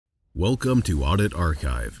Welcome to Audit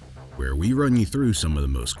Archive, where we run you through some of the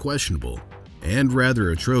most questionable and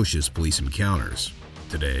rather atrocious police encounters.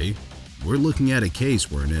 Today, we're looking at a case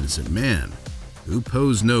where an innocent man, who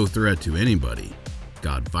posed no threat to anybody,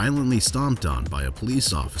 got violently stomped on by a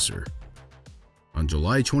police officer. On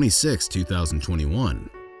July 26, 2021,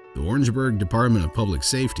 the Orangeburg Department of Public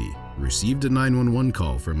Safety received a 911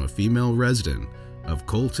 call from a female resident of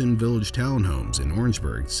Colton Village Townhomes in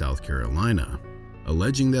Orangeburg, South Carolina,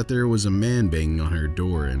 alleging that there was a man banging on her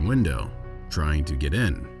door and window, trying to get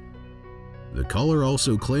in. The caller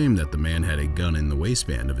also claimed that the man had a gun in the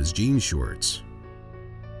waistband of his jean shorts.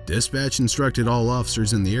 Dispatch instructed all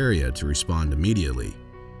officers in the area to respond immediately,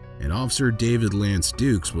 and Officer David Lance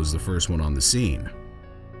Dukes was the first one on the scene.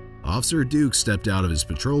 Officer Dukes stepped out of his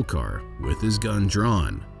patrol car with his gun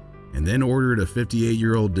drawn, and then ordered a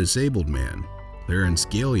 58-year-old disabled man, Clarence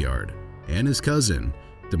Gaillard, and his cousin,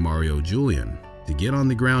 Demario Julian, to get on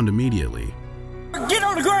the ground immediately. Get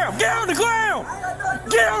on the ground! Get on the ground!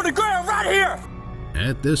 Get on the ground right here!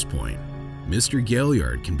 At this point, Mr.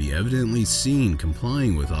 Gaillard can be evidently seen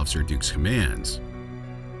complying with Officer Dukes' commands.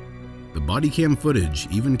 The body cam footage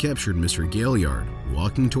even captured Mr. Gaillard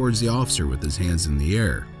walking towards the officer with his hands in the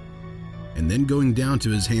air, and then going down to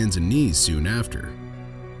his hands and knees soon after.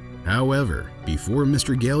 However, before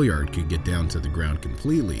Mr. Gaillard could get down to the ground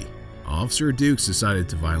completely, Officer Dukes decided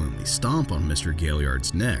to violently stomp on Mr.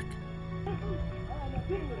 Gaillard's neck.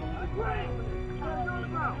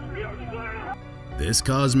 This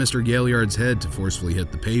caused Mr. Gaillard's head to forcefully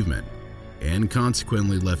hit the pavement, and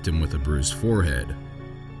consequently left him with a bruised forehead.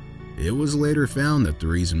 It was later found that the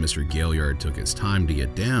reason Mr. Gaillard took his time to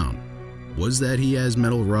get down was that he has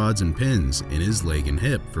metal rods and pins in his leg and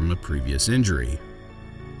hip from a previous injury.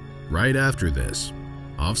 Right after this,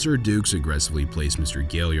 Officer Dukes aggressively placed Mr.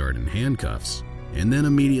 Gaillard in handcuffs, and then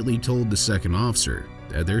immediately told the second officer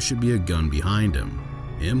that there should be a gun behind him,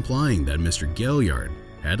 implying that Mr. Gaillard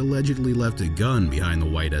had allegedly left a gun behind the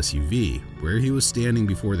white SUV where he was standing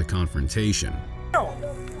before the confrontation.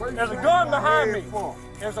 There's a gun behind me.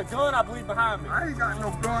 There's a gun, I believe, behind me. I ain't got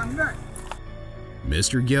no gun there.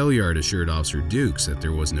 Mr. Gaillard assured Officer Dukes that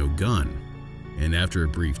there was no gun, and after a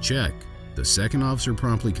brief check, the second officer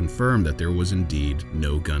promptly confirmed that there was indeed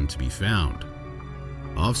no gun to be found.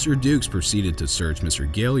 Officer Dukes proceeded to search Mr.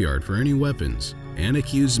 Gaillard for any weapons and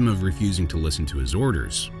accused him of refusing to listen to his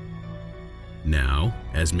orders. Now,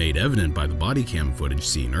 as made evident by the body cam footage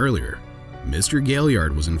seen earlier, Mr.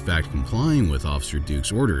 Gaillard was in fact complying with Officer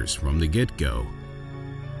Dukes' orders from the get-go.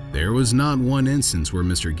 There was not one instance where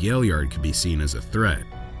Mr. Gaillard could be seen as a threat,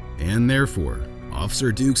 and therefore,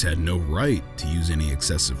 Officer Dukes had no right to use any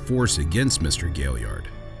excessive force against Mr. Gaillard.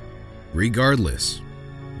 Regardless,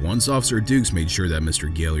 once Officer Dukes made sure that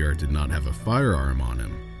Mr. Gaillard did not have a firearm on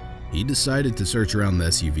him, he decided to search around the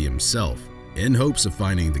SUV himself in hopes of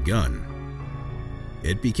finding the gun.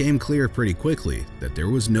 It became clear pretty quickly that there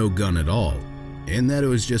was no gun at all, and that it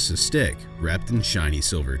was just a stick wrapped in shiny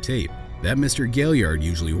silver tape that Mr. Gaillard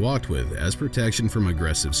usually walked with as protection from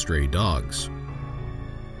aggressive stray dogs.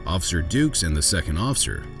 Officer Dukes and the second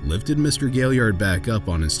officer lifted Mr. Gaillard back up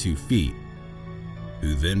on his 2 feet,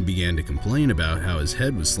 who then began to complain about how his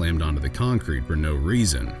head was slammed onto the concrete for no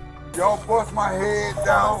reason. Y'all bust my head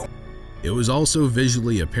down. It was also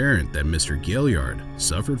visually apparent that Mr. Gaillard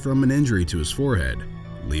suffered from an injury to his forehead,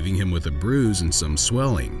 leaving him with a bruise and some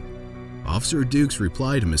swelling. Officer Dukes'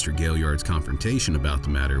 reply to Mr. Gaillard's confrontation about the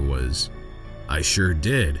matter was, "I sure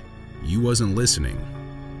did. You wasn't listening."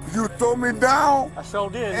 You threw me down? I sure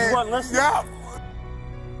did. You wasn't listening? Yeah.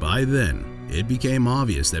 By then, it became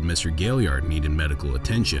obvious that Mr. Gaillard needed medical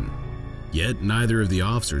attention, yet neither of the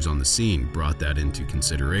officers on the scene brought that into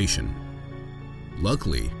consideration.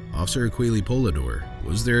 Luckily, Officer Aquili Polidor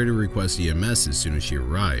was there to request EMS as soon as she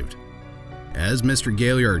arrived. As Mr.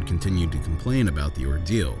 Gaillard continued to complain about the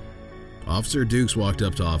ordeal, Officer Dukes walked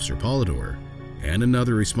up to Officer Polidor and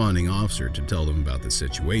another responding officer to tell them about the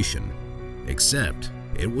situation, except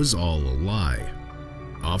it was all a lie.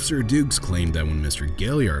 Officer Dukes claimed that when Mr.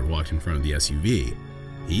 Gaillard walked in front of the SUV,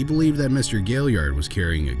 he believed that Mr. Gaillard was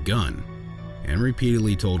carrying a gun, and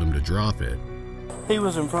repeatedly told him to drop it. He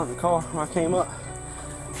was in front of the car when I came up.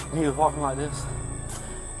 He was walking like this,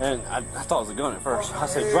 and I thought it was a gun at first. I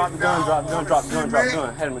said, drop the gun, drop the gun, drop the gun, drop the gun.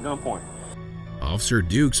 I had him at gunpoint. Officer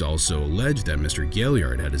Dukes also alleged that Mr.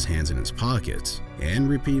 Gaillard had his hands in his pockets and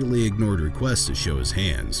repeatedly ignored requests to show his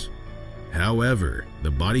hands. However, the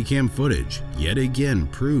body cam footage yet again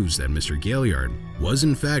proves that Mr. Gaillard was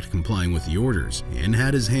in fact complying with the orders and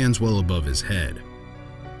had his hands well above his head.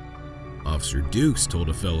 Officer Dukes told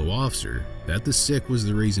a fellow officer that the stick was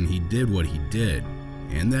the reason he did what he did,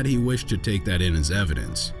 and that he wished to take that in as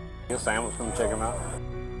evidence. Sam was going to check him out.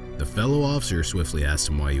 The fellow officer swiftly asked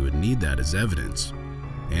him why he would need that as evidence,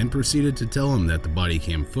 and proceeded to tell him that the body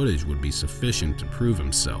cam footage would be sufficient to prove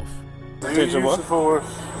himself.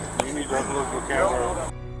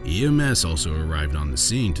 EMS also arrived on the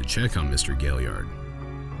scene to check on Mr. Gaillard.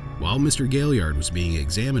 While Mr. Gaillard was being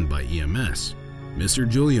examined by EMS, Mr.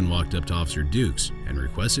 Julian walked up to Officer Dukes and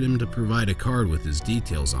requested him to provide a card with his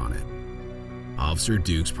details on it. Officer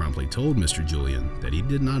Dukes promptly told Mr. Julian that he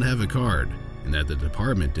did not have a card and that the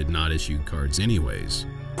department did not issue cards anyways.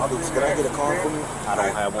 Can I get a card from you? I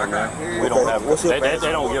don't have one now. We don't have one.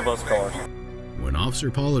 They don't give us cards. When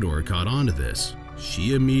Officer Polidor caught on to this,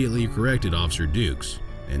 she immediately corrected Officer Dukes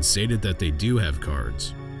and stated that they do have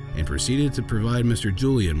cards, and proceeded to provide Mr.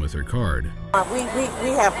 Julian with her card.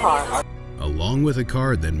 We have cards. Along with a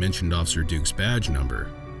card that mentioned Officer Dukes' badge number.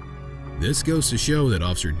 This goes to show that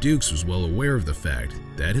Officer Dukes was well aware of the fact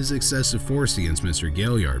that his excessive force against Mr.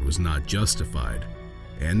 Gaillard was not justified,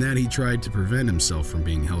 and that he tried to prevent himself from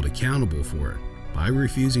being held accountable for it by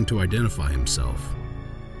refusing to identify himself.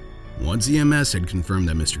 Once EMS had confirmed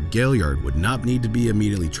that Mr. Gaillard would not need to be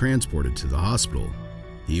immediately transported to the hospital,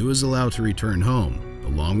 he was allowed to return home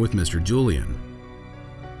along with Mr. Julian.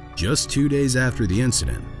 Just 2 days after the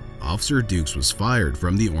incident, Officer Dukes was fired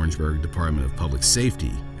from the Orangeburg Department of Public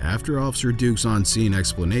Safety after Officer Dukes' on-scene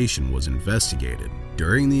explanation was investigated.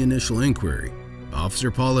 During the initial inquiry,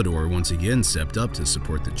 Officer Polidor once again stepped up to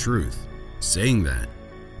support the truth, saying that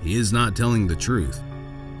he is not telling the truth.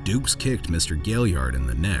 Dukes kicked Mr. Gaillard in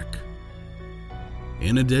the neck.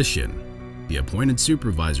 In addition, the appointed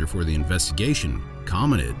supervisor for the investigation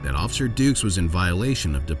commented that Officer Dukes was in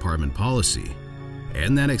violation of department policy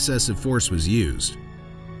and that excessive force was used.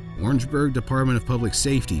 Orangeburg Department of Public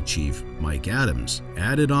Safety Chief Mike Adams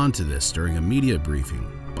added on to this during a media briefing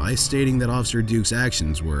by stating that Officer Dukes'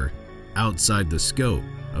 actions were outside the scope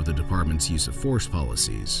of the department's use of force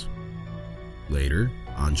policies. Later,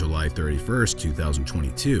 on July 31,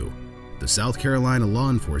 2022, the South Carolina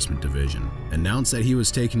Law Enforcement Division announced that he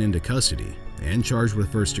was taken into custody and charged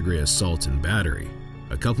with first-degree assault and battery.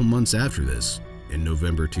 A couple months after this, in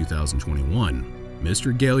November 2021,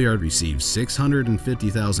 Mr. Gaillard received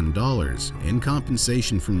 $650,000 in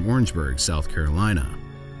compensation from Orangeburg, South Carolina.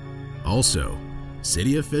 Also,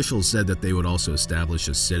 city officials said that they would also establish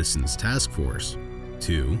a citizens task force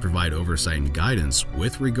to provide oversight and guidance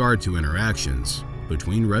with regard to interactions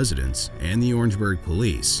between residents and the Orangeburg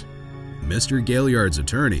police. Mr. Gaillard's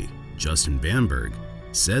attorney, Justin Bamberg,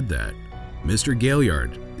 said that Mr.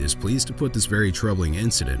 Gaillard is pleased to put this very troubling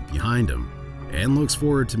incident behind him and looks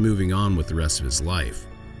forward to moving on with the rest of his life.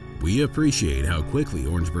 We appreciate how quickly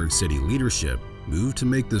Orangeburg City leadership moved to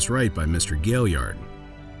make this right by Mr. Gaillard.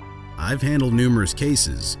 I've handled numerous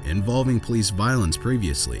cases involving police violence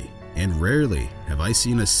previously, and rarely have I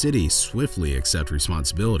seen a city swiftly accept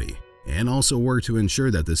responsibility and also work to ensure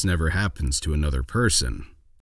that this never happens to another person.